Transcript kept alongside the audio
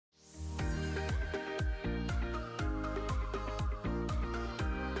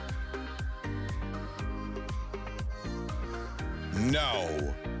Now,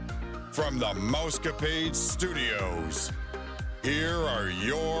 from the Mousecapade Studios, here are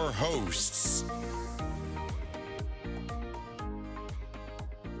your hosts.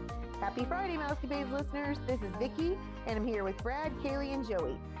 Happy Friday, Mousecapades listeners. This is Vicki, and I'm here with Brad, Kaylee, and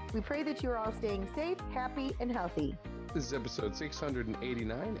Joey. We pray that you are all staying safe, happy, and healthy. This is episode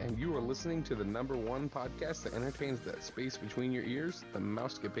 689, and you are listening to the number one podcast that entertains that space between your ears, the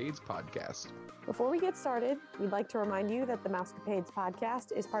Mousecapades Podcast. Before we get started, we'd like to remind you that the Mousecapades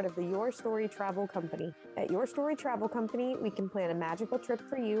Podcast is part of the Your Story Travel Company. At Your Story Travel Company, we can plan a magical trip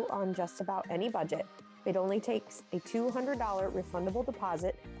for you on just about any budget. It only takes a $200 refundable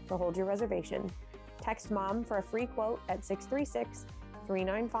deposit to hold your reservation. Text MOM for a free quote at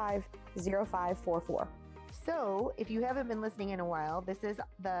 636-395-0544. So, if you haven't been listening in a while, this is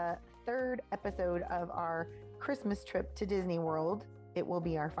the third episode of our Christmas trip to Disney World. It will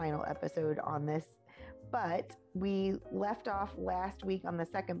be our final episode on this, but we left off last week on the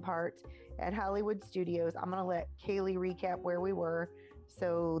second part at Hollywood Studios. I'm going to let Kaylee recap where we were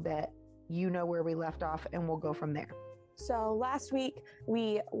so that you know where we left off, and we'll go from there. So last week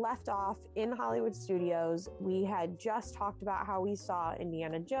we left off in Hollywood Studios. We had just talked about how we saw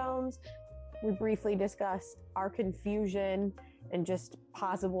Indiana Jones. We briefly discussed our confusion and just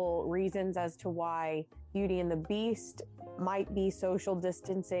possible reasons as to why Beauty and the Beast might be social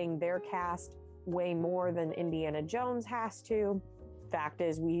distancing their cast way more than Indiana Jones has to. Fact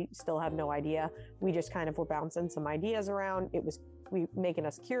is, we still have no idea. We just kind of were bouncing some ideas around. It was making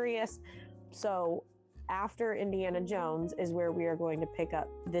us curious. So after Indiana Jones is where we are going to pick up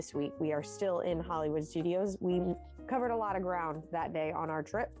this week. We are still in Hollywood Studios. We covered a lot of ground that day on our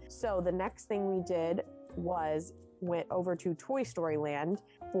trip. So the next thing we did was went over to Toy Story Land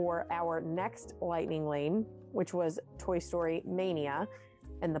for our next lightning lane, which was Toy Story Mania.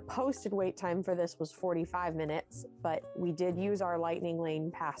 And the posted wait time for this was 45 minutes, but we did use our lightning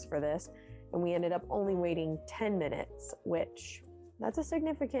lane pass for this, and we ended up only waiting 10 minutes, which that's a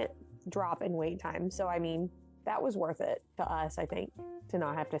significant drop in wait time. So, I mean, that was worth it to us, I think, to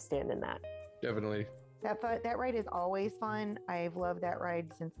not have to stand in that. Definitely. That ride is always fun. I've loved that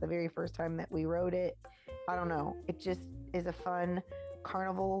ride since the very first time that we rode it. I don't know. It just is a fun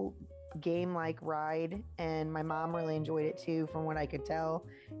carnival game-like ride, and my mom really enjoyed it too, from what I could tell.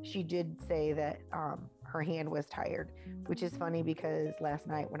 She did say that her hand was tired, which is funny because last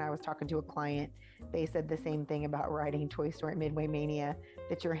night when I was talking to a client, they said the same thing about riding Toy Story Midway Mania,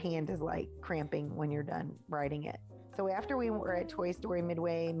 that your hand is like cramping when you're done riding it. So after we were at Toy Story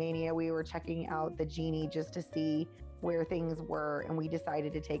Midway Mania, we were checking out the Genie just to see where things were, and we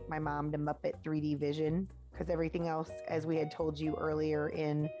decided to take my mom to Muppet 3D Vision, because everything else, as we had told you earlier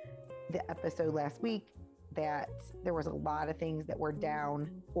in the episode last week, that there was a lot of things that were down,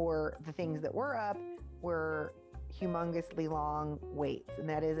 or the things that were up were humongously long waits, and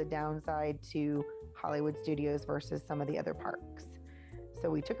that is a downside to Hollywood Studios versus some of the other parks. So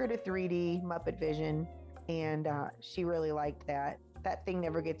we took her to 3D Muppet Vision, and she really liked that. That thing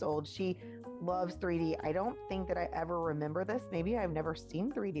never gets old. She loves 3D. I don't think that I ever remember this. Maybe I've never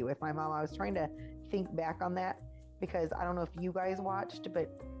seen 3D with my mom. I was trying to think back on that, because I don't know if you guys watched, but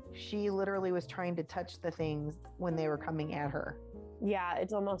she literally was trying to touch the things when they were coming at her. Yeah,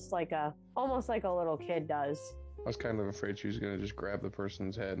 it's almost like a little kid does. I was kind of afraid she was going to just grab the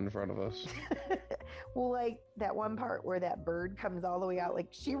person's head in front of us. Well, like that one part where that bird comes all the way out, like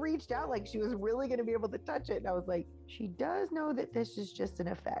she reached out like she was really going to be able to touch it. And I was like, she does know that this is just an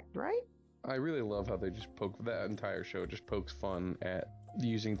effect, right? I really love how they just that entire show just pokes fun at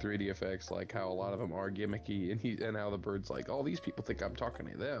using 3D effects, like how a lot of them are gimmicky, and how the bird's like, oh, these people think I'm talking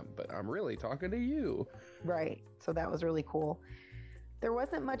to them, but I'm really talking to you. Right. So that was really cool. There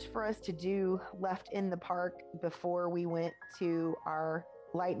wasn't much for us to do left in the park before we went to our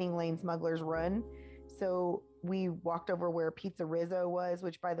Lightning Lane Smuggler's Run. So we walked over where Pizza Rizzo was,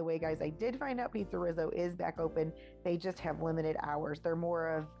 which, by the way, guys, I did find out Pizza Rizzo is back open. They just have limited hours. They're more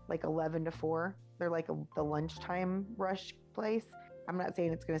of like 11 to 4. They're like the lunchtime rush place. I'm not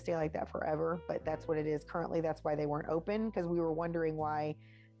saying it's going to stay like that forever, but that's what it is currently. That's why they weren't open, because we were wondering why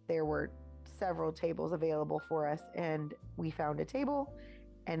there were several tables available for us, and we found a table,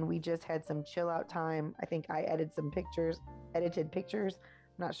 and we just had some chill out time. I think I edited pictures.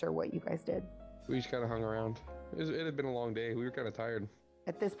 I'm not sure what you guys did. We just kind of hung around. It had been a long day. We were kind of tired.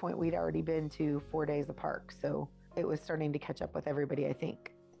 At this point, we'd already been to 4 days of park, so it was starting to catch up with everybody, I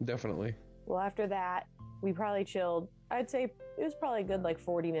think. Definitely. Well, after that, we probably chilled. I'd say it was probably a good like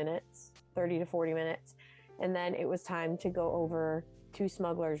 40 minutes, 30 to 40 minutes. And then it was time to go over to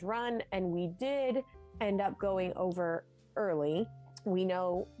Smuggler's Run. And we did end up going over early. We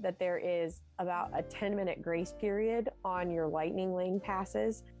know that there is about a 10-minute grace period on your Lightning Lane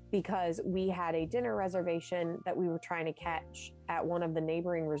passes because we had a dinner reservation that we were trying to catch at one of the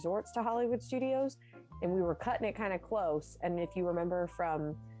neighboring resorts to Hollywood Studios, and we were cutting it kind of close. And if you remember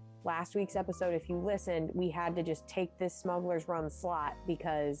from last week's episode, if you listened, we had to just take this Smuggler's Run slot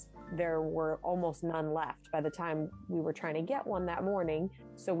because there were almost none left by the time we were trying to get one that morning.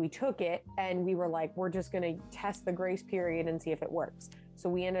 So we took it and we were like, we're just going to test the grace period and see if it works. So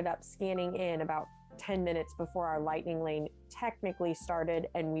we ended up scanning in about 10 minutes before our Lightning Lane technically started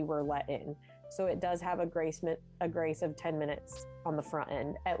and we were let in. So it does have a grace of 10 minutes on the front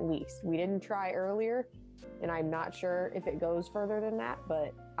end, at least. We didn't try earlier, and I'm not sure if it goes further than that,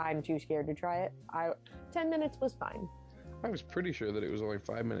 but I'm too scared to try it. 10 minutes was fine. I was pretty sure that it was only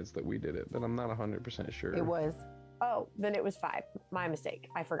 5 minutes that we did it, but I'm not 100% sure. It was. Oh, then it was 5. My mistake.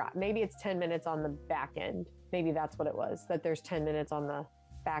 I forgot. Maybe it's 10 minutes on the back end. Maybe that's what it was, that there's 10 minutes on the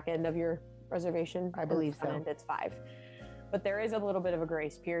back end of your reservation. I believe so. And it's 5. But there is a little bit of a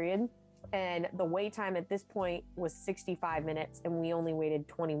grace period. And the wait time at this point was 65 minutes, and we only waited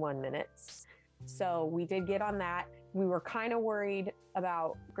 21 minutes. So we did get on that. We were kind of worried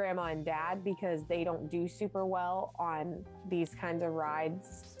about Grandma and Dad because they don't do super well on these kinds of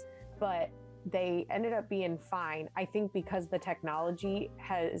rides, but they ended up being fine. I think because the technology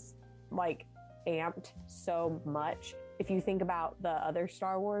has like amped so much. If you think about the other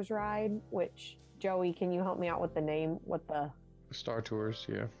Star Wars ride, which Joey, can you help me out with the name? What the Star Tours,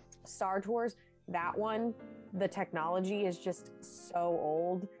 yeah. Star Tours, that one, the technology is just so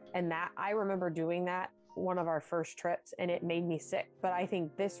old. And that I remember doing that one of our first trips and it made me sick. But I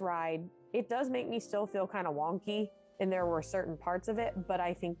think this ride, it does make me still feel kind of wonky. And there were certain parts of it, but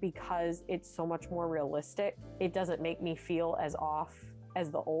I think because it's so much more realistic, it doesn't make me feel as off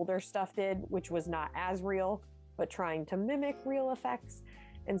as the older stuff did, which was not as real, but trying to mimic real effects.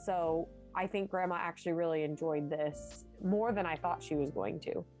 And so I think Grandma actually really enjoyed this more than I thought she was going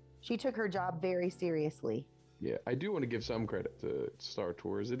to. She took her job very seriously. Yeah, I do want to give some credit to Star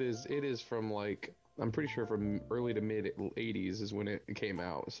Tours. It is from like, I'm pretty sure from early to mid 80s is when it came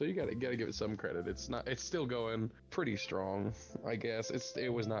out. So you gotta give it some credit. It's still going pretty strong, I guess. It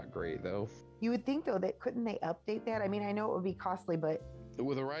was not great though. You would think though that couldn't they update that? I mean, I know it would be costly, but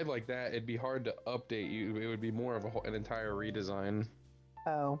with a ride like that, it'd be hard to update you. It would be more of an entire redesign.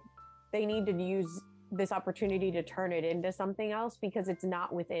 oh, They need to use this opportunity to turn it into something else because it's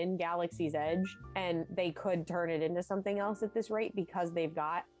not within Galaxy's Edge, and they could turn it into something else at this rate because they've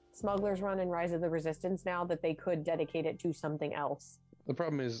got Smuggler's Run and Rise of the Resistance now that they could dedicate it to something else. The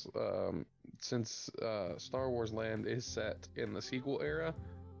problem is, since Star Wars Land is set in the sequel era,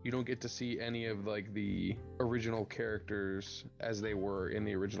 you don't get to see any of like the original characters as they were in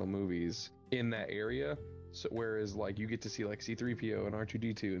the original movies in that area. So whereas like you get to see like C-3PO and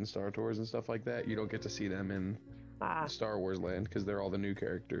R2-D2 and Star Tours and stuff like that, you don't get to see them in Star Wars Land because they're all the new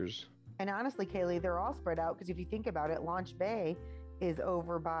characters. and honestly, Kaylee, they're all spread out because if you think about it, Launch Bay is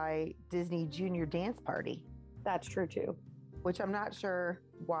over by Disney Junior Dance Party, That's true too. which I'm not sure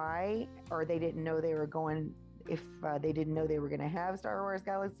why, or they didn't know they were going, if they didn't know they were going to have Star Wars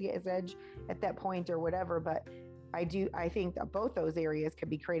Galaxy's Edge at that point or whatever, but I think that both those areas could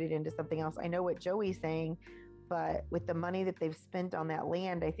be created into something else. I know what Joey's saying, but with the money that they've spent on that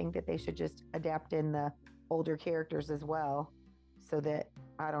land, I think that they should just adapt in the older characters as well, so that,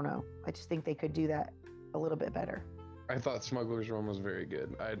 I don't know, I just think they could do that a little bit better. I thought Smuggler's Run was very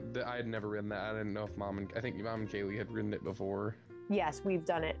good. I had never ridden that. I didn't know if I think Mom and Kaylee had ridden it before. Yes, we've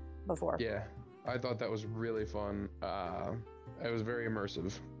done it before. Yeah, I thought that was really fun. It was very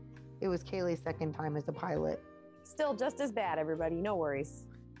immersive. It was Kaylee's second time as a pilot. Still just as bad, everybody. No worries.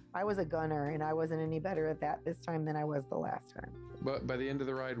 I was a gunner, and I wasn't any better at that this time than I was the last time. But by the end of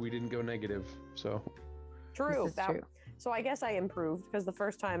the ride, we didn't go negative. So True. This is true. So I guess I improved because the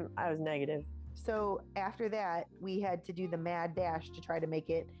first time I was negative. So after that, we had to do the mad dash to try to make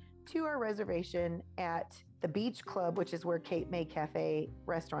it to our reservation at the Beach Club, which is where Cape May Cafe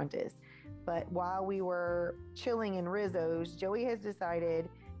restaurant is. But while we were chilling in Rizzo's, Joey has decided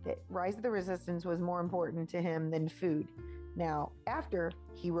that Rise of the Resistance was more important to him than food. Now, after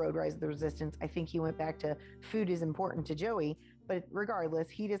he rode Rise of the Resistance, I think he went back to food is important to Joey. But regardless,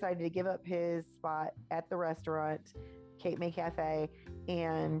 he decided to give up his spot at the restaurant, Cape May Cafe,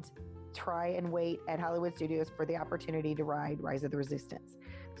 and try and wait at Hollywood Studios for the opportunity to ride Rise of the Resistance.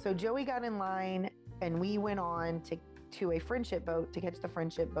 So Joey got in line and we went on to a friendship boat to catch the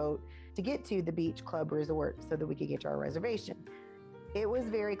friendship boat to get to the Beach Club Resort so that we could get to our reservation. It was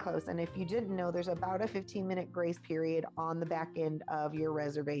very close. And if you didn't know, there's about a 15-minute grace period on the back end of your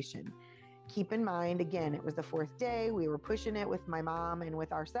reservation. keep in mind, again, it was the 4th day. We were pushing it with my mom and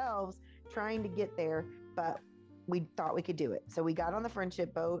with ourselves, trying to get there, but we thought we could do it. So we got on the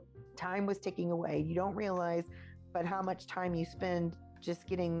friendship boat. Time was ticking away. You don't realize, but how much time you spend just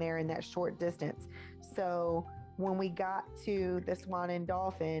getting there in that short distance. So when we got to the Swan and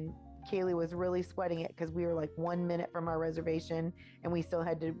Dolphin, Kaylee was really sweating it because we were like 1 minute from our reservation, and we still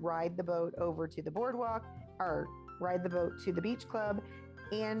had to ride the boat over to the boardwalk, or ride the boat to the beach club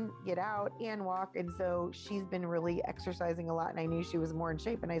and get out and walk. And so she's been really exercising a lot, and I knew she was more in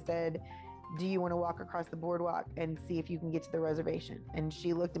shape. And I said, do you want to walk across the boardwalk and see if you can get to the reservation? And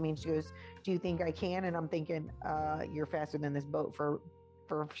she looked at me and she goes, do you think I can? And I'm thinking, you're faster than this boat for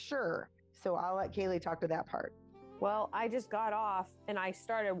sure. So I'll let Kaylee talk to that part. Well, I just got off and I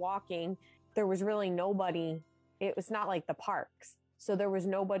started walking. There was really nobody. It was not like the parks. So there was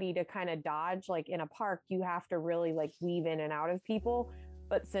nobody to kind of dodge. Like in a park, you have to really like weave in and out of people.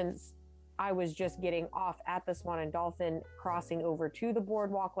 But since I was just getting off at the Swan and Dolphin, crossing over to the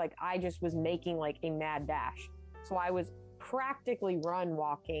boardwalk, like I just was making like a mad dash. So I was practically run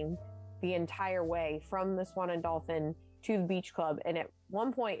walking the entire way from the Swan and Dolphin to the beach club. And at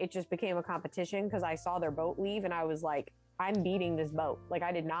one point it just became a competition because I saw their boat leave and I was like, I'm beating this boat. Like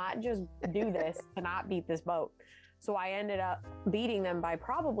I did not just do this to not beat this boat. So I ended up beating them by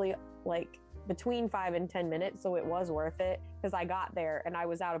probably like between 5 and 10 minutes. So it was worth it because I got there and I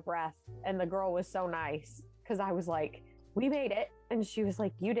was out of breath. And the girl was so nice because I was like, we made it. And she was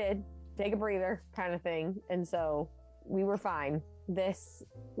like, you did. Take a breather kind of thing. And so we were fine. This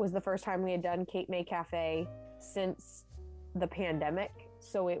was the first time we had done Cape May Cafe since the pandemic.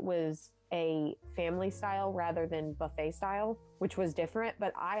 So it was a family style rather than buffet style, which was different,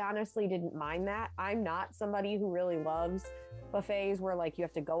 but I honestly didn't mind that. I'm not somebody who really loves buffets where like you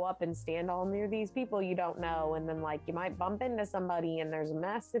have to go up and stand all near these people you don't know, and then like you might bump into somebody and there's a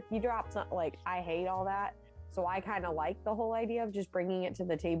mess if you drop something. Like I hate all that. So I kind of like the whole idea of just bringing it to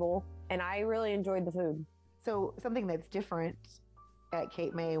the table, and I really enjoyed the food. So something that's different at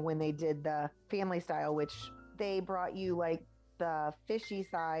Cape May when they did the family style, which they brought you like the fishy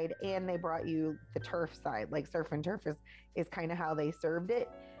side and they brought you the turf side, like surf and turf is kind of how they served it.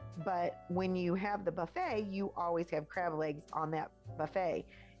 But when you have the buffet, you always have crab legs on that buffet.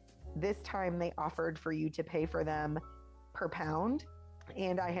 This time they offered for you to pay for them per pound.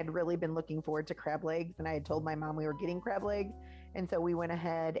 And I had really been looking forward to crab legs, and I had told my mom we were getting crab legs. And so we went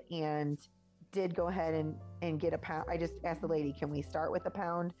ahead and did go ahead and get a pound. I just asked the lady, can we start with a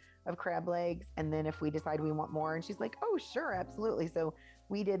pound of crab legs? And then if we decide we want more, and she's like, oh, sure, absolutely. So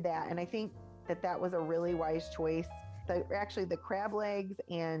we did that. And I think that was a really wise choice. Actually, the crab legs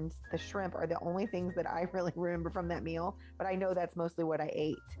and the shrimp are the only things that I really remember from that meal, but I know that's mostly what I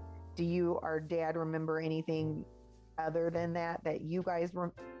ate. Do you or Dad remember anything other than that you guys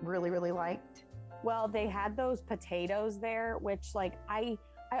really, really liked? Well, they had those potatoes there, which like I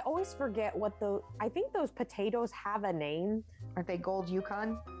always forget I think those potatoes have a name. Aren't they Gold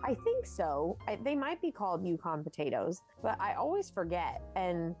Yukon? I think so. They might be called Yukon potatoes, but I always forget.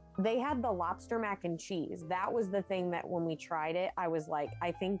 And they had the lobster mac and cheese. That was the thing that when we tried it, I was like,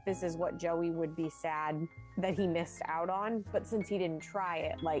 I think this is what Joey would be sad that he missed out on. But since he didn't try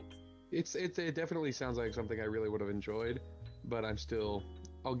it, like... It definitely sounds like something I really would have enjoyed, but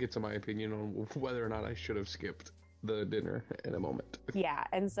I'll get to my opinion on whether or not I should have skipped the dinner in a moment. Yeah,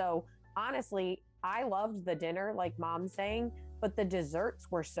 and so honestly, I loved the dinner, like Mom's saying, but the desserts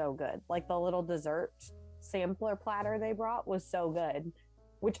were so good. Like the little dessert sampler platter they brought was so good,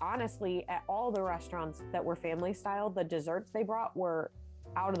 which honestly, at all the restaurants that were family style, the desserts they brought were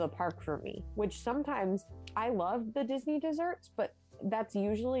out of the park for me, which sometimes I love the Disney desserts, but that's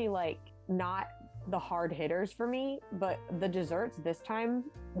usually like not the hard hitters for me. But the desserts this time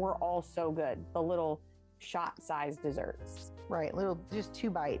were all so good. The little shot-sized desserts. Right, just 2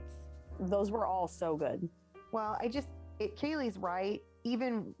 bites. Those were all so good. Well, Kaylee's right.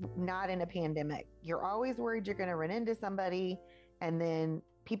 Even not in a pandemic, you're always worried you're going to run into somebody, and then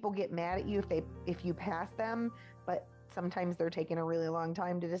people get mad at you if you pass them. But sometimes they're taking a really long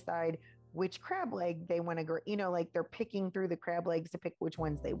time to decide which crab leg they want to like they're picking through the crab legs to pick which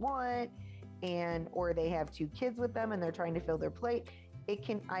ones they want, or they have 2 kids with them and they're trying to fill their plate.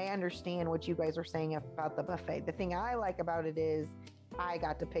 I understand what you guys are saying about the buffet. The thing I like about it is I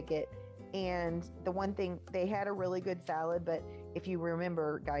got to pick it. And the one thing, they had a really good salad, but if you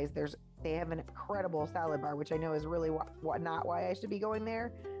remember, guys, they have an incredible salad bar, which I know is really not why I should be going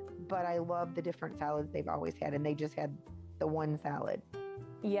there, but I love the different salads they've always had, and they just had the one salad.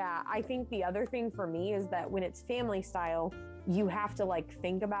 Yeah, I think the other thing for me is that when it's family style, you have to like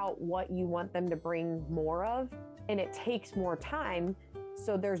think about what you want them to bring more of, and it takes more time.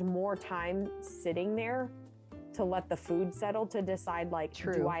 So there's more time sitting there to let the food settle to decide, like,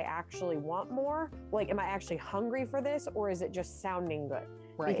 True. do I actually want more? Like, am I actually hungry for this, or is it just sounding good?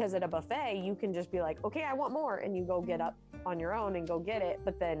 Right. Because at a buffet, you can just be like, okay, I want more. And you go get up on your own and go get it.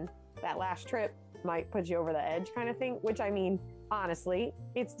 But then that last trip might put you over the edge kind of thing, which, I mean, honestly,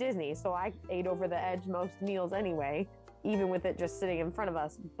 it's Disney. So I ate over the edge most meals anyway, even with it just sitting in front of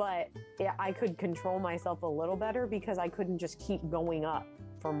us. But I could control myself a little better because I couldn't just keep going up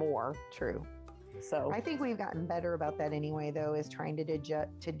for more. True. So I think we've gotten better about that anyway, though, is trying to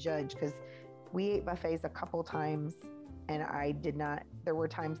judge, because we ate buffets a couple times and I did not. There were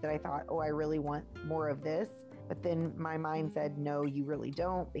times that I thought, oh, I really want more of this. But then my mind said, no, you really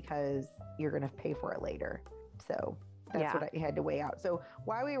don't, because you're going to pay for it later. So that's what I had to weigh out. So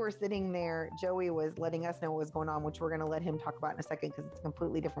while we were sitting there, Joey was letting us know what was going on, which we're going to let him talk about in a second, because it's a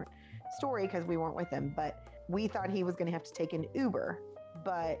completely different story because we weren't with him. But we thought he was going to have to take an Uber,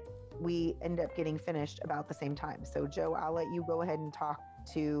 but we ended up getting finished about the same time. So Joe, I'll let you go ahead and talk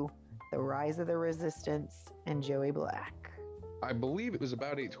to The Rise of the Resistance and Joey Black. I believe it was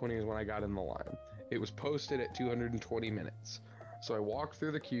about 8:20 is when I got in the line. It was posted at 220 minutes. So I walk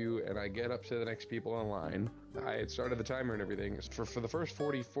through the queue and I get up to the next people in line. I had started the timer and everything. For the first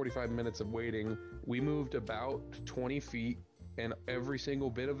 45 minutes of waiting, we moved about 20 feet, and every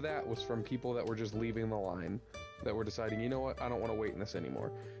single bit of that was from people that were just leaving the line, that were deciding, you know what, I don't want to wait in this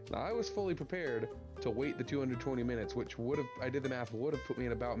anymore. Now, I was fully prepared to wait the 220 minutes, which would have, I did the math, would have put me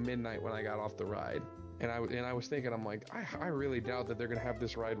at about midnight when I got off the ride. And I was thinking, I'm like, I really doubt that they're going to have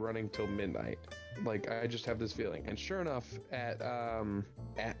this ride running till midnight. Like, I just have this feeling. And sure enough, at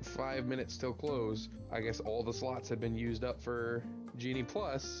 5 minutes till close, I guess all the slots had been used up for Genie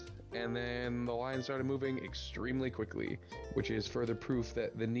Plus, and then the line started moving extremely quickly, which is further proof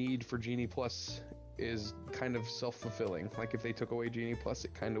that the need for Genie Plus is kind of self-fulfilling. Like, if they took away Genie Plus,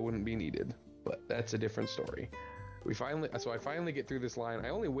 it kind of wouldn't be needed. But that's a different story. I finally get through this line. I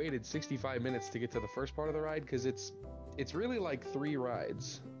only waited 65 minutes to get to the first part of the ride, because it's really like 3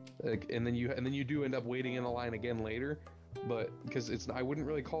 rides, and then you do end up waiting in the line again later. But because I wouldn't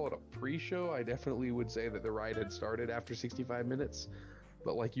really call it a pre-show. I definitely would say that the ride had started after 65 minutes.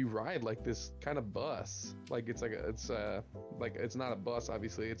 But like, you ride like this kind of bus, like it's not a bus,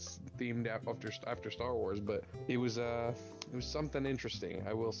 obviously. It's themed after Star Wars, but it was something interesting,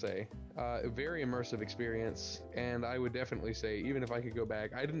 I will say. A very immersive experience, and I would definitely say, even if I could go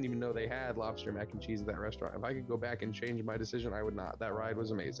back, I didn't even know they had lobster mac and cheese at that restaurant. If I could go back and change my decision, I would not. That ride was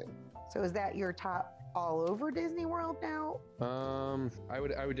amazing. So is that your top all over Disney World now? I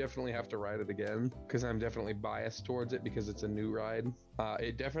would definitely have to ride it again, because I'm definitely biased towards it because it's a new ride.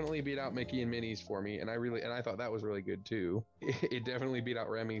 It definitely beat out Mickey and Minnie's for me, and I thought that was really good too. It definitely beat out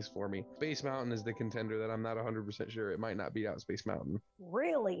Remy's for me. Space Mountain is the contender that I'm not 100% sure. It might not beat out Space Mountain.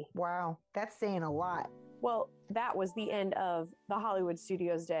 Really? Wow, that's saying a lot. Well, that was the end of the Hollywood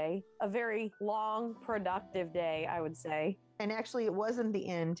Studios day. A very long, productive day, I would say. And actually, it wasn't the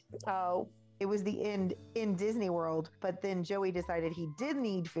end. Oh. It was the end in Disney World, but then Joey decided he did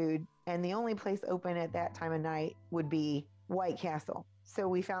need food, and the only place open at that time of night would be White Castle. So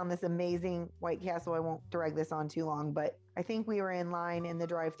we found this amazing White Castle. I won't drag this on too long, but I think we were in line in the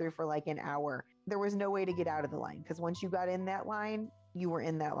drive-thru for like an hour. There was no way to get out of the line, because once you got in that line, you were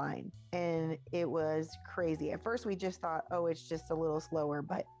in that line, and it was crazy. At first, we just thought, oh, it's just a little slower,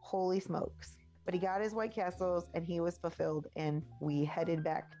 but holy smokes. But he got his White Castles and he was fulfilled, and we headed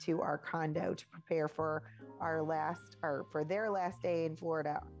back to our condo to prepare for for their last day in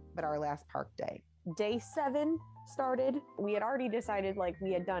Florida, but our last park day. Day 7 started. We had already decided, like,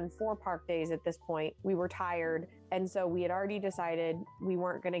 we had done 4 park days at this point. We were tired, and so we had already decided we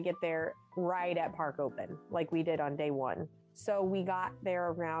weren't going to get there right at park open like we did on day 1. So we got there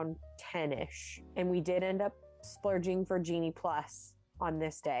around 10ish, and we did end up splurging for Genie Plus on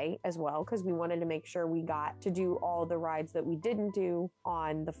this day as well, because we wanted to make sure we got to do all the rides that we didn't do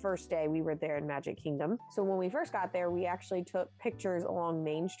on the first day we were there in Magic Kingdom. So when we first got there, we actually took pictures along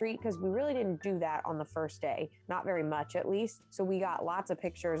Main Street, because we really didn't do that on the first day, not very much at least. So we got lots of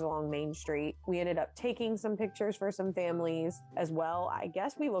pictures along Main Street. We ended up taking some pictures for some families as well. I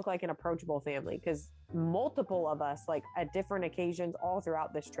guess we look like an approachable family, because multiple of us, like at different occasions all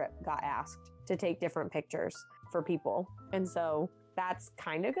throughout this trip, got asked to take different pictures for people. And so that's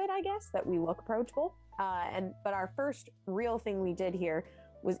kind of good, I guess, that we look approachable. But our first real thing we did here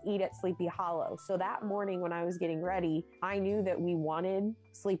was eat at Sleepy Hollow. So that morning when I was getting ready, I knew that we wanted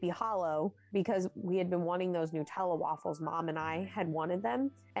Sleepy Hollow because we had been wanting those Nutella waffles. Mom and I had wanted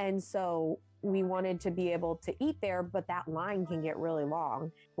them. And so we wanted to be able to eat there, but that line can get really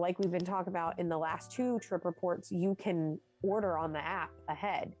long. Like we've been talking about in the last 2 trip reports, you can order on the app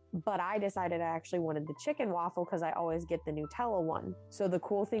ahead. But I decided I actually wanted the chicken waffle because I always get the Nutella one. So the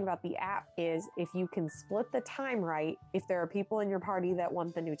cool thing about the app is if you can split the time right, if there are people in your party that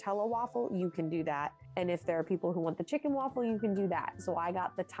want the Nutella waffle, you can do that. And if there are people who want the chicken waffle, you can do that. So I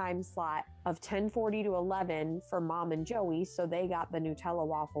got the time slot of 10:40 to 11 for Mom and Joey. So they got the Nutella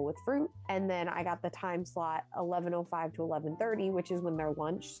waffle with fruit. And then I got the time slot 11:05 to 11:30, which is when their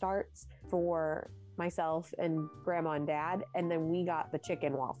lunch starts, for myself and Grandma and Dad. And then we got the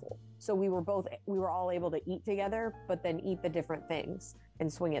chicken waffle. So we were all able to eat together, but then eat the different things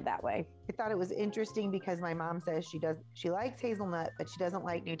and swing it that way. I thought it was interesting because my mom says she likes hazelnut, but she doesn't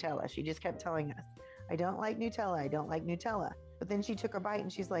like Nutella. She just kept telling us, I don't like Nutella. I don't like Nutella. But then she took a bite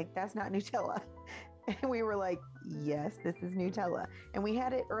and she's like, that's not Nutella. And we were like, yes, this is Nutella. And we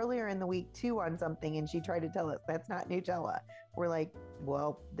had it earlier in the week too on something. And she tried to tell us that's not Nutella. We're like,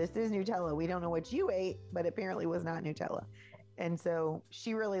 well, this is Nutella. We don't know what you ate, but apparently was not Nutella. And so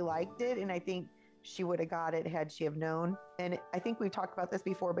she really liked it. And I think she would have got it had she have known. And I think we've talked about this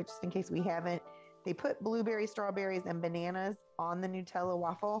before, but just in case we haven't, they put blueberries, strawberries, and bananas on the Nutella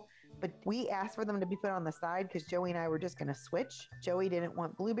waffle, but we asked for them to be put on the side because Joey and I were just going to switch. Joey didn't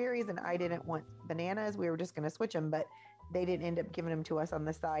want blueberries and I didn't want bananas. We were just going to switch them, but they didn't end up giving them to us on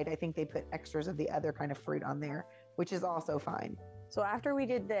the side. I think they put extras of the other kind of fruit on there, which is also fine. So after we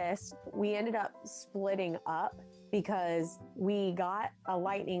did this, we ended up splitting up because we got a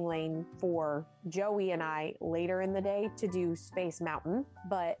lightning lane for Joey and I later in the day to do Space Mountain,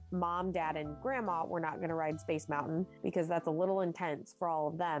 but Mom, Dad, and Grandma were not going to ride Space Mountain because that's a little intense for all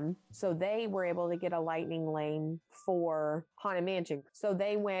of them. So they were able to get a lightning lane for Haunted Mansion. So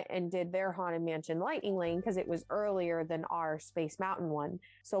they went and did their Haunted Mansion lightning lane because it was earlier than our Space Mountain one.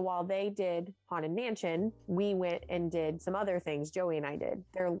 So while they did Haunted Mansion, we went and did some other things Joey and I did.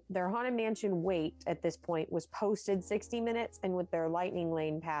 Their Haunted Mansion wait at this point was posted 60 minutes, and with their lightning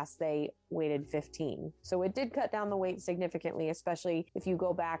lane pass, they waited 15. So it did cut down the wait significantly, especially if you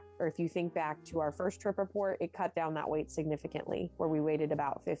go back or if you think back to our first trip report, it cut down that wait significantly where we waited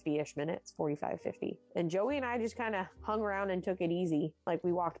about 50-ish minutes, 45, 50. And Joey and I just kind of hung around and took it easy. Like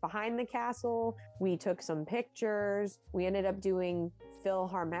we walked behind the castle, we took some pictures, we ended up doing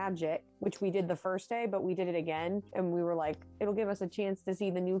PhilharMagic, which we did the first day, but we did it again. And we were like, it'll give us a chance to see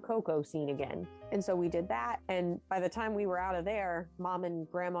the new Coco scene again. And so we did that. And by the time we were out of there, Mom and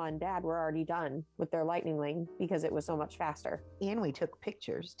Grandma and Dad were already done with their lightning lane because it was so much faster. And we took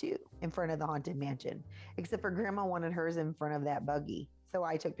pictures too in front of the Haunted Mansion, except for Grandma wanted hers in front of that buggy. So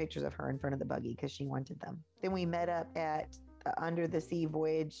I took pictures of her in front of the buggy because she wanted them. Then we met up at Under the Sea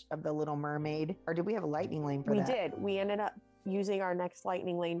Voyage of the Little Mermaid. Or did we have a lightning lane for that? We did. We ended up using our next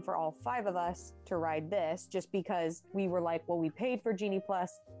lightning lane for all 5 of us to ride this, just because we were like, well, we paid for Genie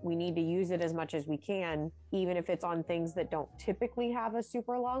Plus, we need to use it as much as we can, even if it's on things that don't typically have a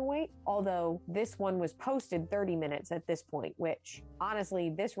super long wait. Although this one was posted 30 minutes at this point, which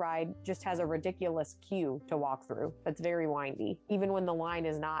honestly, this ride just has a ridiculous queue to walk through. That's very windy, even when the line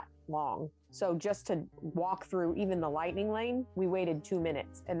is not long. So just to walk through even the lightning lane, we waited 2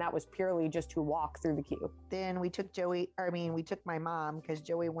 minutes, and that was purely just to walk through the queue. Then we took we took my mom because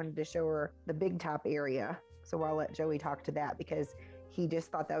Joey wanted to show her the Big Top area. So I'll let Joey talk to that because he just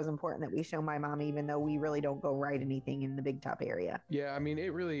thought that was important that we show my mom, even though we really don't go ride anything in the Big Top area. Yeah, I mean,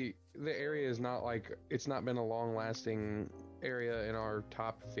 the area is not like, it's not been a long lasting area in our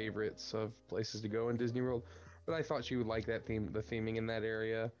top favorites of places to go in Disney World. But I thought she would like that theme, the theming in that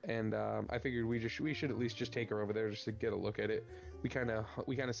area, and I figured we should at least just take her over there just to get a look at it. We kind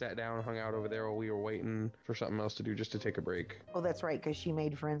of sat down and hung out over there while we were waiting for something else to do, just to take a break. Oh, that's right, because she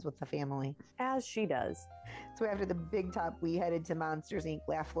made friends with the family. As she does. So after the Big Top, we headed to Monsters, Inc.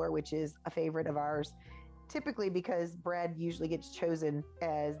 Laugh Floor, which is a favorite of ours. Typically because Brad usually gets chosen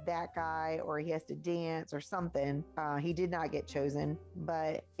as that guy or he has to dance or something. He did not get chosen,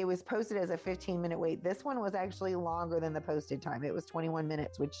 but it was posted as a 15-minute wait. This one was actually longer than the posted time. It was 21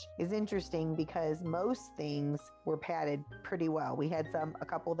 minutes, which is interesting because most things were padded pretty well. We had a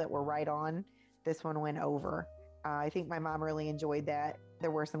couple that were right on. This one went over. I think my mom really enjoyed that.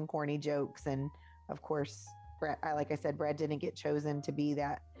 There were some corny jokes, and of course, Brad, like I said, Brad didn't get chosen to be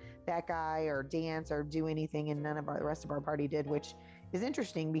that guy or dance or do anything, and none of the rest of our party did, which is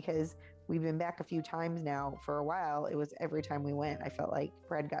interesting because we've been back a few times now. For a while, it was every time we went, I felt like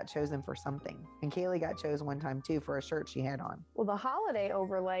Brad got chosen for something. And Kaylee got chosen one time too for a shirt she had on. Well, the holiday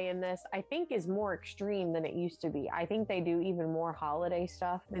overlay in this, I think, is more extreme than it used to be. I think they do even more holiday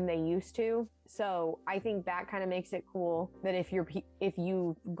stuff than they used to. So I think that kind of makes it cool that if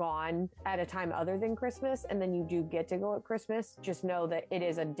you've gone at a time other than Christmas and then you do get to go at Christmas, just know that it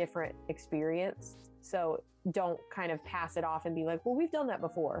is a different experience. So don't kind of pass it off and be like, well, we've done that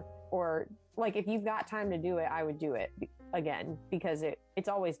before. Or like, if you've got time to do it, I would do it again, because it's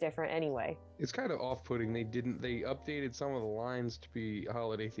always different anyway. It's kind of off-putting. They updated some of the lines to be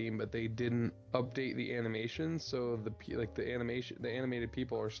holiday themed, but they didn't update the animation. So the animated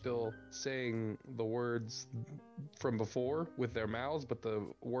people are still saying the words from before with their mouths, but the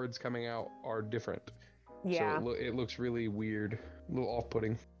words coming out are different. Yeah. So it looks really weird, a little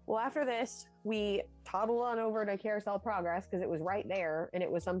off-putting. Well, after this, we toddled on over to Carousel Progress because it was right there and it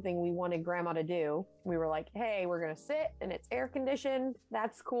was something we wanted Grandma to do. We were like, hey, we're going to sit and it's air conditioned.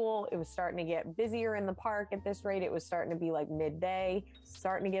 That's cool. It was starting to get busier in the park at this rate. It was starting to be like midday,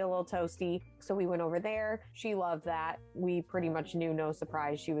 starting to get a little toasty. So we went over there. She loved that. We pretty much knew, no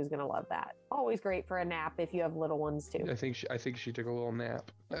surprise, she was going to love that. Always great for a nap if you have little ones too. I think she took a little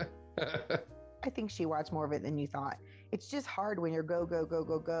nap. I think she watched more of it than you thought. It's just hard when you're go, go, go,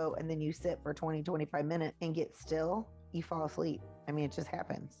 go, go, and then you sit for 20, 25 minutes and get still, you fall asleep. I mean, it just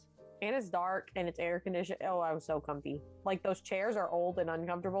happens. And it's dark and it's air conditioned. Oh, I was so comfy. Like, those chairs are old and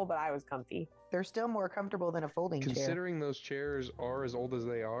uncomfortable, but I was comfy. They're still more comfortable than a folding chair. Considering those chairs are as old as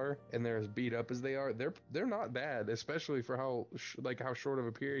they are and they're as beat up as they are, they're not bad, especially for how short of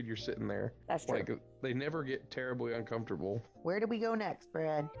a period you're sitting there. That's true. Like, they never get terribly uncomfortable. Where do we go next,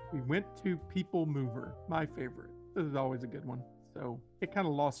 Brad? We went to People Mover, my favorite. This is always a good one. So it kind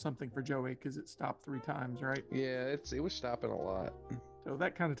of lost something for Joey because it stopped 3 times, right? Yeah, it was stopping a lot. So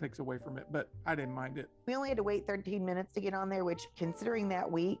that kind of takes away from it, but I didn't mind it. We only had to wait 13 minutes to get on there, which, considering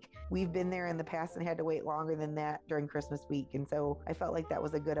that week, we've been there in the past and had to wait longer than that during Christmas week. And so I felt like that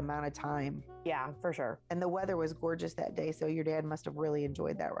was a good amount of time. Yeah, for sure. And the weather was gorgeous that day, so your dad must have really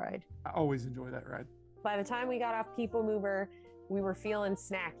enjoyed that ride. I always enjoy that ride. By the time we got off People Mover, we were feeling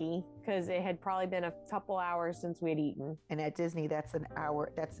snacky because it had probably been a couple hours since we had eaten. And at Disney, that's an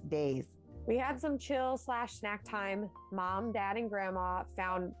hour, that's days. We had some chill/snack time. Mom, Dad, and Grandma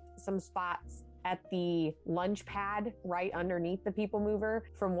found some spots at the lunch pad right underneath the People Mover.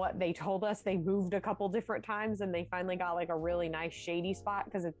 From what they told us, they moved a couple different times and they finally got like a really nice shady spot,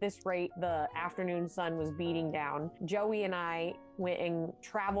 because at this rate, the afternoon sun was beating down. Joey and I went and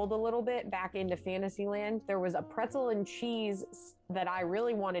traveled a little bit back into Fantasyland. There was a pretzel and cheese that I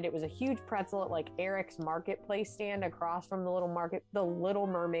really wanted. It was a huge pretzel at like Eric's Marketplace stand across from the Little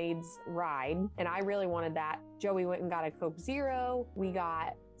Mermaids ride. And I really wanted that. Joey went and got a Coke Zero. We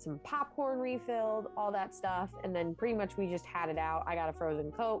got some popcorn refilled, all that stuff. And then pretty much we just had it out. I got a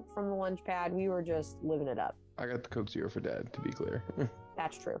frozen Coke from the lunch pad. We were just living it up. I got the Coke Zero for Dad, to be clear.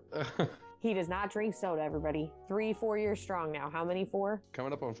 That's true. He does not drink soda, everybody. 3-4 years strong now. How many? 4?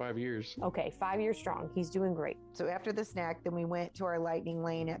 Coming up on 5 years. Okay, 5 years strong. He's doing great. So after the snack, then we went to our lightning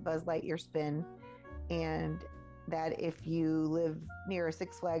lane at Buzz Lightyear Spin. And that, if you live near a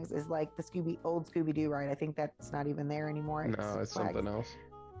Six Flags, is like the old Scooby-Doo ride. I think that's not even there anymore. No, it's something else.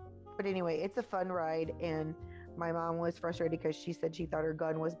 But anyway, it's a fun ride. And my mom was frustrated because she said she thought her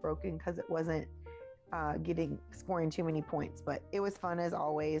gun was broken because it wasn't scoring too many points. But it was fun as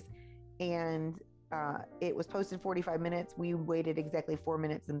always. And it was posted 45 minutes. We waited exactly 4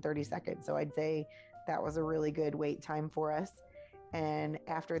 minutes and 30 seconds. So I'd say that was a really good wait time for us. And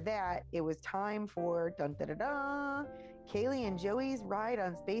after that, it was time for Kaylee and Joey's ride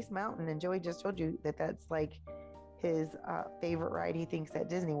on Space Mountain. And Joey just told you that that's like his favorite ride, he thinks, at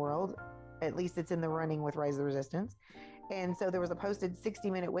Disney World. At least it's in the running with Rise of the Resistance. And so there was a posted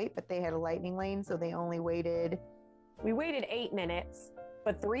 60-minute wait, but they had a lightning lane. So they only waited. We waited 8 minutes.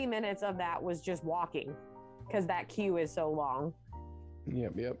 But 3 minutes of that was just walking because that queue is so long.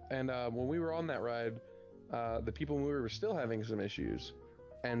 Yep. And when we were on that ride, the People Mover were still having some issues.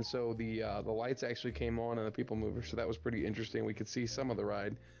 And so the lights actually came on in the People Mover. So that was pretty interesting. We could see some of the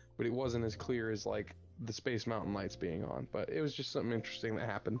ride, but it wasn't as clear as like the Space Mountain lights being on. But it was just something interesting that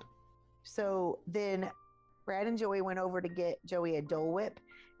happened. So then Brad and Joey went over to get Joey a Dole Whip.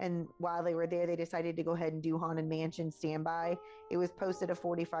 And while they were there, they decided to go ahead and do Haunted Mansion standby. It was posted a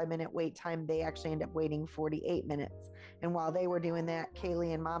 45-minute wait time. They actually ended up waiting 48 minutes. And while they were doing that,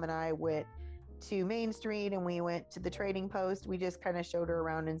 Kaylee and Mom and I went to Main Street and we went to the Trading Post. We just kind of showed her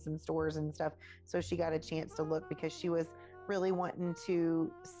around in some stores and stuff. So she got a chance to look because she was really wanting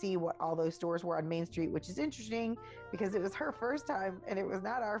to see what all those stores were on Main Street, which is interesting because it was her first time and it was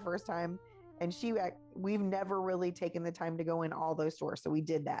not our first time. And we've never really taken the time to go in all those stores. So we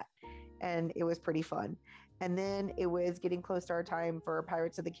did that and it was pretty fun. And then it was getting close to our time for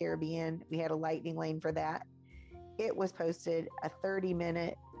Pirates of the Caribbean. We had a lightning lane for that. It was posted a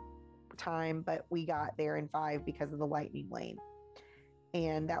 30-minute time, but we got there in 5 because of the lightning lane.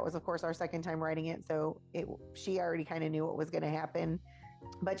 And that was, of course, our second time riding it. So she already kind of knew what was going to happen,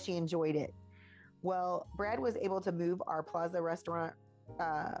 but she enjoyed it. Well, Brad was able to move our Plaza restaurant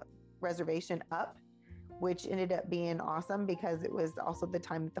reservation up, which ended up being awesome because it was also the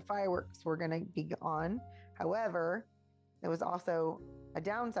time that the fireworks were going to be on. However, there was also a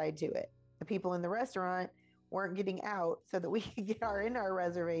downside to it. The people in the restaurant weren't getting out so that we could get our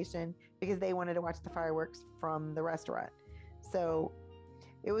reservation because they wanted to watch the fireworks from the restaurant. So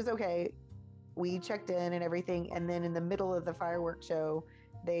it was okay. We checked in and everything. And then in the middle of the fireworks show,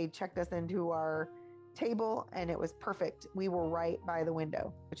 they checked us into our table and it was perfect. We were right by the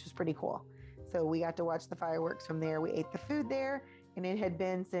window, which was pretty cool. So we got to watch the fireworks from there. We ate the food there, and it had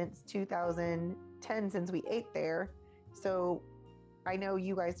been since 2010 since we ate there. So I know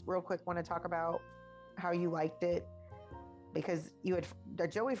you guys real quick want to talk about how you liked it, because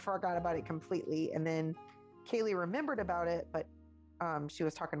Joey forgot about it completely, and then Kaylee remembered about it, but she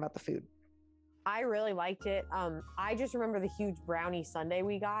was talking about the food. I really liked it. I just remember the huge brownie sundae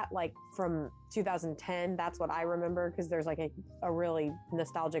we got, like from 2010. That's what I remember, because there's like a really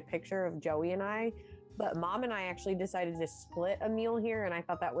nostalgic picture of Joey and I. But Mom and I actually decided to split a meal here, and I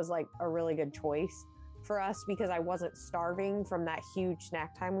thought that was like a really good choice for us because I wasn't starving from that huge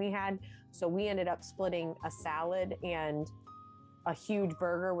snack time we had. So we ended up splitting a salad and a huge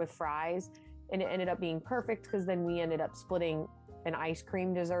burger with fries, and it ended up being perfect because then we ended up splitting an ice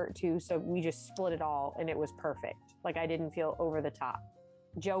cream dessert too. So we just split it all and it was perfect. Like, I didn't feel over the top.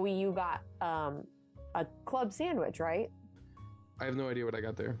 Joey, you got a club sandwich, right? I have no idea what I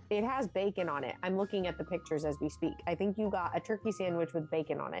got there. It has bacon on it. I'm looking at the pictures as we speak. I think you got a turkey sandwich with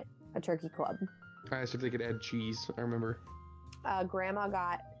bacon on it, a turkey club. I asked if they could add cheese. I remember. Grandma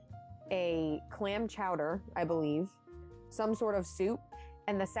got a clam chowder, I believe, some sort of soup.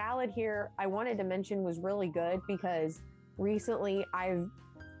 And the salad here, I wanted to mention, was really good because recently I've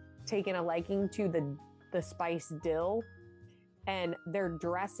taken a liking to the spice dill, and their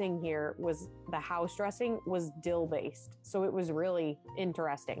dressing here the house dressing was dill based. So it was really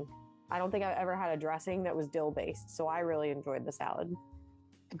interesting. I don't think I've ever had a dressing that was dill based. So I really enjoyed the salad.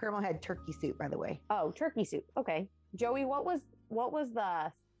 Grandma had turkey soup, by the way. Oh, turkey soup. Okay. Joey, what was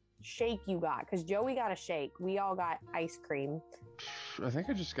the shake you got? Because Joey got a shake. We all got ice cream. I think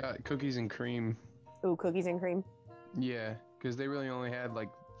I just got cookies and cream. Ooh, cookies and cream. Yeah, because they really only had like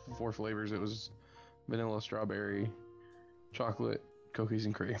 4 flavors. It was vanilla, strawberry, chocolate, cookies,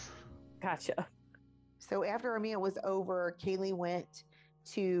 and cream. Gotcha. So after our meal was over, Kaylee went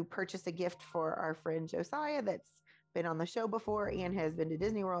to purchase a gift for our friend Josiah that's been on the show before and has been to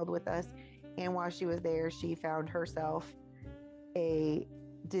Disney World with us. And while she was there, she found herself a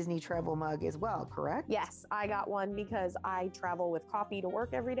Disney travel mug as well, correct? Yes, I got one because I travel with coffee to work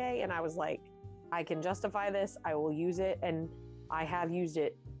every day, and I was like, I can justify this. I will use it, and I have used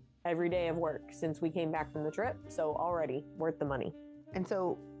it every day of work since we came back from the trip. So already worth the money. And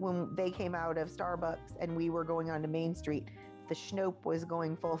so when they came out of Starbucks and we were going on to Main Street, the Schnope was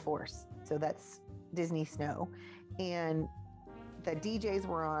going full force. So that's Disney Snow. And the DJs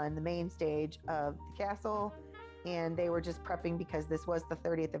were on the main stage of the castle, and they were just prepping because this was the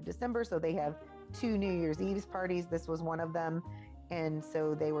 30th of December. So they have 2 New Year's Eve parties. This was one of them. And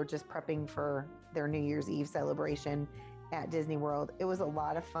so they were just prepping for their New Year's Eve celebration at Disney World. It was a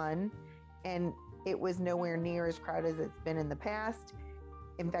lot of fun, and it was nowhere near as crowded as it's been in the past.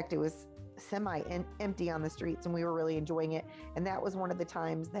 In fact, it was empty on the streets, and we were really enjoying it. And that was one of the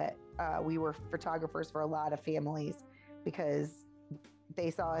times that we were photographers for a lot of families, because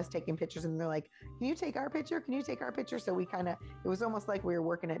they saw us taking pictures and they're like, can you take our picture? Can you take our picture? So it was almost like we were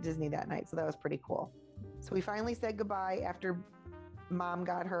working at Disney that night. So that was pretty cool. So we finally said goodbye after Mom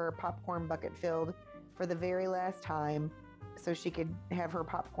got her popcorn bucket filled for the very last time so she could have her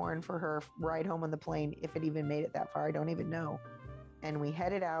popcorn for her ride home on the plane, if it even made it that far. I don't even know. And we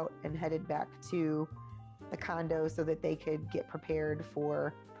headed out and headed back to the condo so that they could get prepared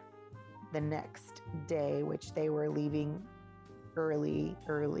for the next day, which they were leaving early,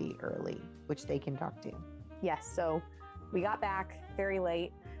 which they can talk to. Yes, so we got back very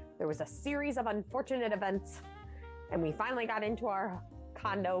late. There was a series of unfortunate events, and we finally got into our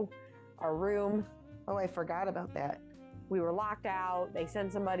condo, our room. Oh, I forgot about that. We were locked out. They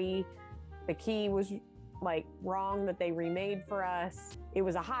sent somebody. The key was like wrong that they remade for us. It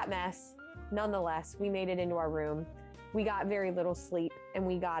was a hot mess. Nonetheless, we made it into our room. We got very little sleep, and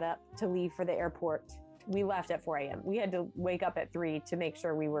we got up to leave for the airport. We left at 4 a.m. We had to wake up at 3 to make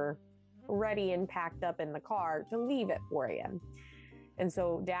sure we were ready and packed up in the car to leave at 4 a.m. And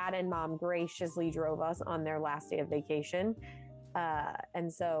so Dad and Mom graciously drove us on their last day of vacation.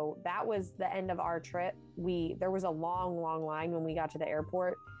 And so that was the end of our trip. There was a long line when we got to the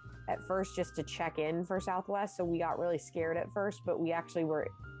airport at first just to check in for Southwest. So we got really scared at first, but we actually were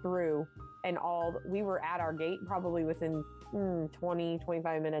through and we were at our gate probably within 20,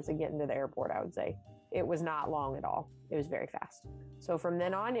 25 minutes of getting to the airport, I would say. It was not long at all. It was very fast. So from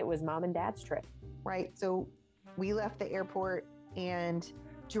then on, it was mom and dad's trip. Right. So we left the airport and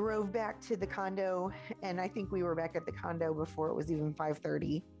drove back to the condo. And I think we were back at the condo before it was even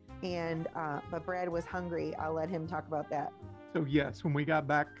 5:30. And, but Brad was hungry. I'll let him talk about that. So yes, when we got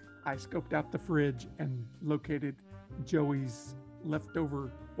back, I scoped out the fridge and located Joey's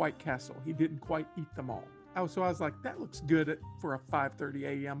leftover White Castle. He didn't quite eat them all. So I was like, that looks good for a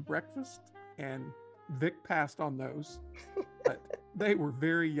 5:30 a.m. breakfast. And Vic passed on those, but they were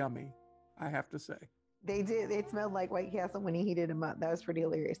very yummy, I have to say. They did. It smelled like White Castle when he heated them up. That was pretty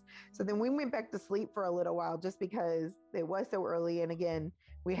hilarious. So then we went back to sleep for a little while just because it was so early. And again,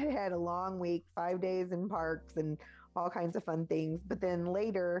 we had had a long week, 5 days in parks and all kinds of fun things. But then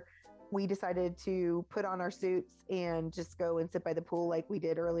later we decided to put on our suits and just go and sit by the pool like we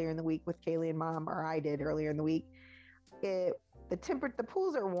did earlier in the week with Kaylee and mom, or I did earlier in the week. The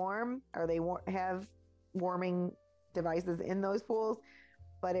pools are warm, or they have warming devices in those pools,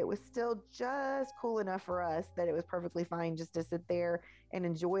 but it was still just cool enough for us that it was perfectly fine just to sit there and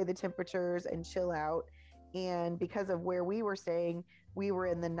enjoy the temperatures and chill out. And because of where we were staying, we were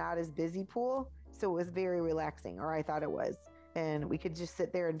in the not as busy pool, so it was very relaxing, or I thought it was. And we could just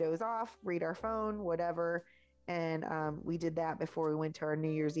sit there and doze off, read our phone, whatever. And we did that before we went to our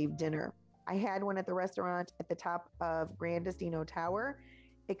New Year's Eve dinner. I had one at the restaurant at the top of Grand Destino Tower,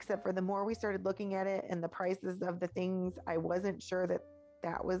 except for the more we started looking at it and the prices of the things, I wasn't sure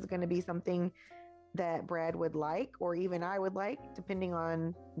that was going to be something that Brad would like, or even I would like, depending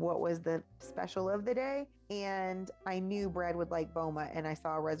on what was the special of the day. And I knew Brad would like Boma, and I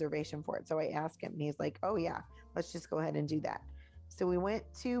saw a reservation for it. So I asked him, and he's like, oh yeah, let's just go ahead and do that. So we went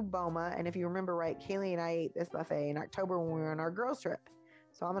to Boma, and if you remember right, Kaylee and I ate this buffet in October when we were on our girls trip.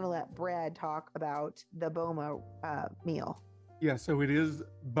 So I'm going to let Brad talk about the Boma meal. Yeah, so it is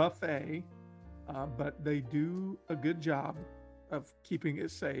buffet, but they do a good job of keeping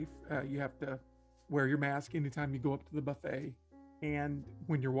it safe. You have to wear your mask anytime you go up to the buffet and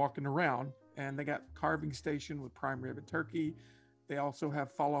when you're walking around. And they got carving station with prime rib and turkey. They also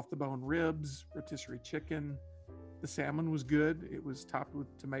have fall off the bone ribs, rotisserie chicken. The salmon was good. It was topped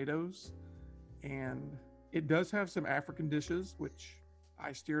with tomatoes. And it does have some African dishes, which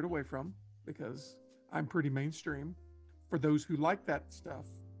I steered away from because I'm pretty mainstream. For those who like that stuff,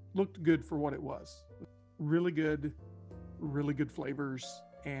 looked good for what it was. Really good flavors,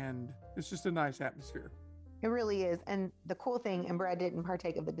 and it's just a nice atmosphere. It really is. And the cool thing, and Brad didn't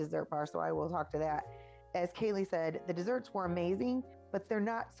partake of the dessert bar, so I will talk to that. As Kaylee said, the desserts were amazing, but they're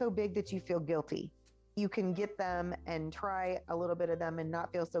not so big that you feel guilty. You can get them and try a little bit of them and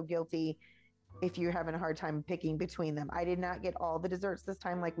not feel so guilty if you're having a hard time picking between them. I did not get all the desserts this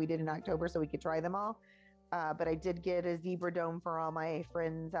time like we did in October, so we could try them all. But I did get a zebra dome for all my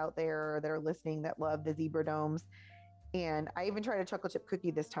friends out there that are listening that love the zebra domes. And I even tried a chocolate chip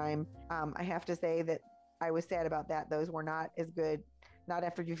cookie this time. I have to say that I was sad about that. Those were not as good. Not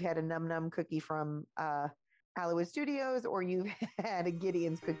after you've had a Num Num cookie from Hollywood Studios, or you've had a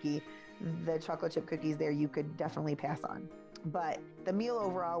Gideon's cookie. The chocolate chip cookies there, you could definitely pass on. But the meal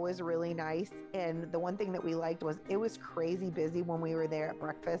overall was really nice. And the one thing that we liked was it was crazy busy when we were there at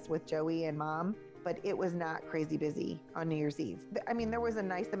breakfast with Joey and mom, but it was not crazy busy on New Year's Eve. I mean, there was a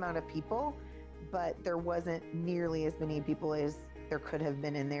nice amount of people, but there wasn't nearly as many people as there could have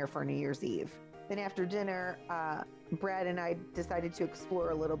been in there for New Year's Eve. Then after dinner, Brad and I decided to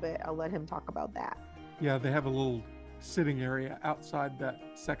explore a little bit. I'll let him talk about that. Yeah, they have a little sitting area outside that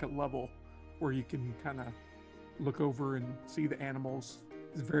second level where you can kind of look over and see the animals.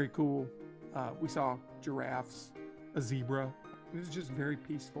 It's very cool. We saw giraffes, a zebra. It was just very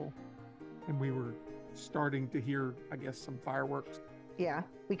peaceful. And we were starting to hear, I guess, some fireworks. Yeah,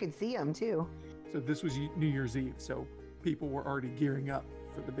 we could see them too. So this was New Year's Eve, so people were already gearing up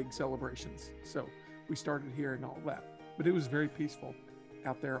for the big celebrations. So we started hearing all that. But it was very peaceful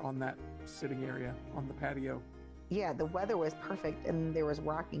out there on that sitting area on the patio. Yeah, the weather was perfect, and there was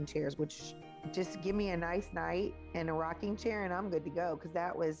rocking chairs, which just give me a nice night and a rocking chair and I'm good to go. Because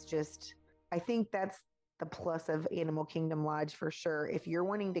that was just, I think that's the plus of Animal Kingdom Lodge for sure. If you're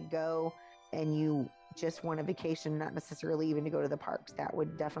wanting to go and you just want a vacation, not necessarily even to go to the parks, that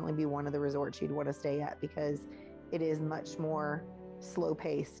would definitely be one of the resorts you'd want to stay at, because it is much more slow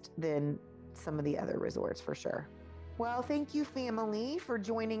paced than some of the other resorts for sure. Well, thank you, family, for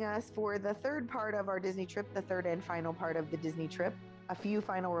joining us for the third part of our Disney trip, the third and final part of the Disney trip. A few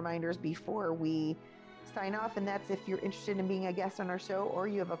final reminders before we sign off, and that's if you're interested in being a guest on our show or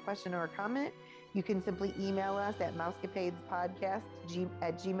you have a question or a comment, You can simply email us at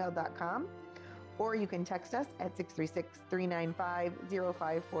mousecapadespodcast@gmail.com, or you can text us at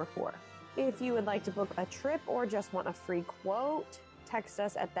 636-395-0544. If you would like to book a trip or just want a free quote, text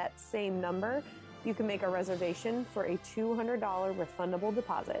us at that same number. You can make a reservation for a $200 refundable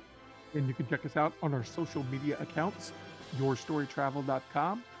deposit. And you can check us out on our social media accounts,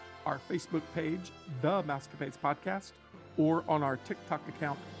 yourstorytravel.com, our Facebook page, The Mousecapades Podcast, or on our TikTok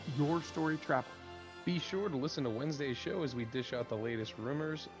account, Your Story Travel. Be sure to listen to Wednesday's show as we dish out the latest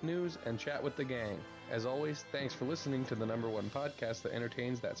rumors, news, and chat with the gang. As always, thanks for listening to the #1 podcast that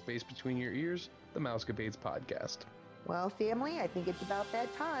entertains that space between your ears, the Mousecapades Podcast. Well, family, I think it's about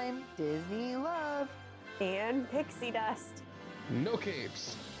that time. Disney love. And pixie dust. No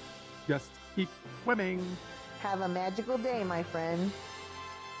capes. Just keep swimming. Have a magical day, my friend.